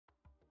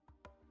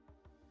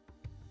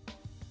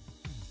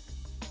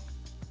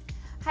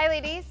Hi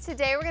ladies,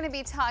 today we're going to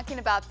be talking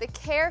about the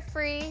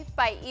Carefree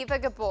by Eva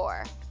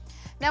Gabor.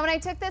 Now when I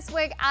took this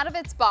wig out of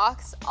its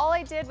box, all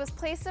I did was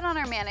place it on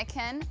our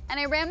mannequin and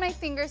I ran my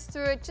fingers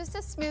through it just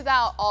to smooth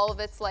out all of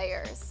its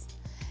layers.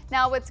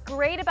 Now what's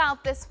great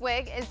about this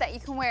wig is that you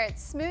can wear it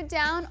smooth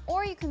down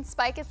or you can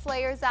spike its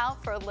layers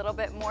out for a little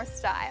bit more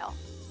style.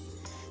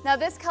 Now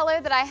this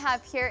color that I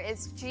have here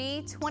is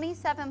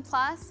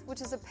G27+,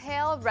 which is a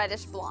pale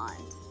reddish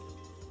blonde.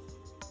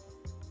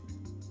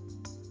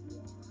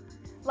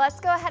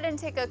 Let's go ahead and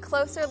take a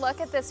closer look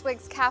at this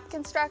wig's cap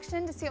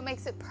construction to see what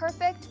makes it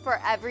perfect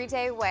for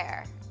everyday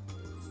wear.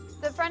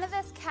 The front of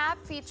this cap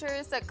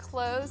features a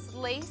closed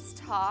lace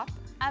top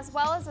as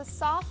well as a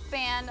soft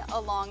band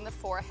along the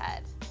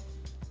forehead.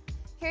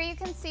 Here you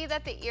can see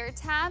that the ear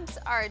tabs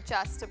are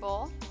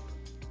adjustable,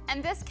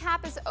 and this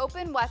cap is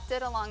open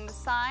wefted along the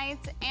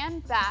sides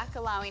and back,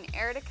 allowing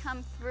air to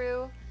come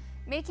through,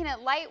 making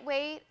it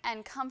lightweight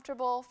and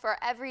comfortable for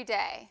every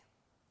day.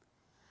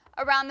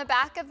 Around the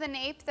back of the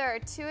nape, there are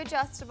two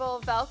adjustable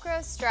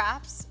Velcro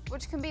straps,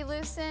 which can be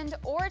loosened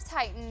or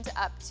tightened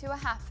up to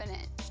 1/2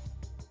 inch.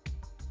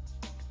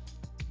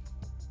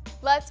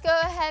 Let's go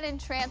ahead and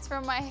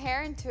transfer my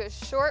hair into a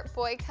short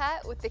boy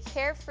cut with the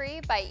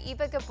Carefree by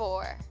Eva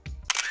Gabor.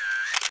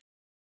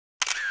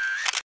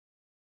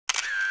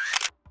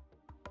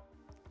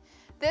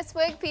 This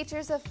wig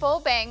features a full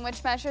bang,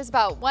 which measures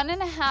about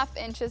 1.5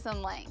 inches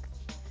in length.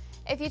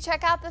 If you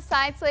check out the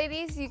sides,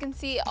 ladies, you can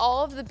see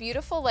all of the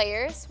beautiful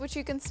layers, which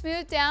you can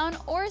smooth down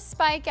or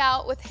spike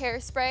out with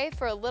hairspray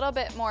for a little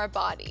bit more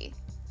body.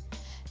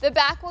 The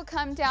back will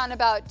come down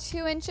about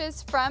 2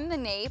 inches from the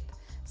nape,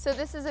 so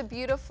this is a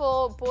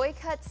beautiful boy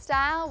cut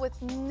style with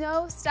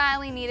no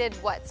styling needed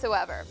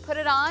whatsoever. Put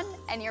it on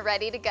and you're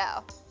ready to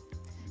go.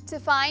 To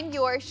find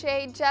your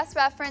shade, just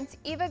reference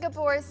Eva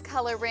Gabor's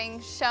color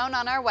ring shown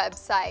on our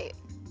website.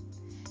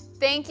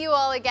 Thank you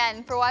all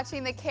again for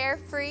watching the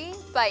Carefree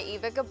by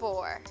Eva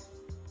Gabor.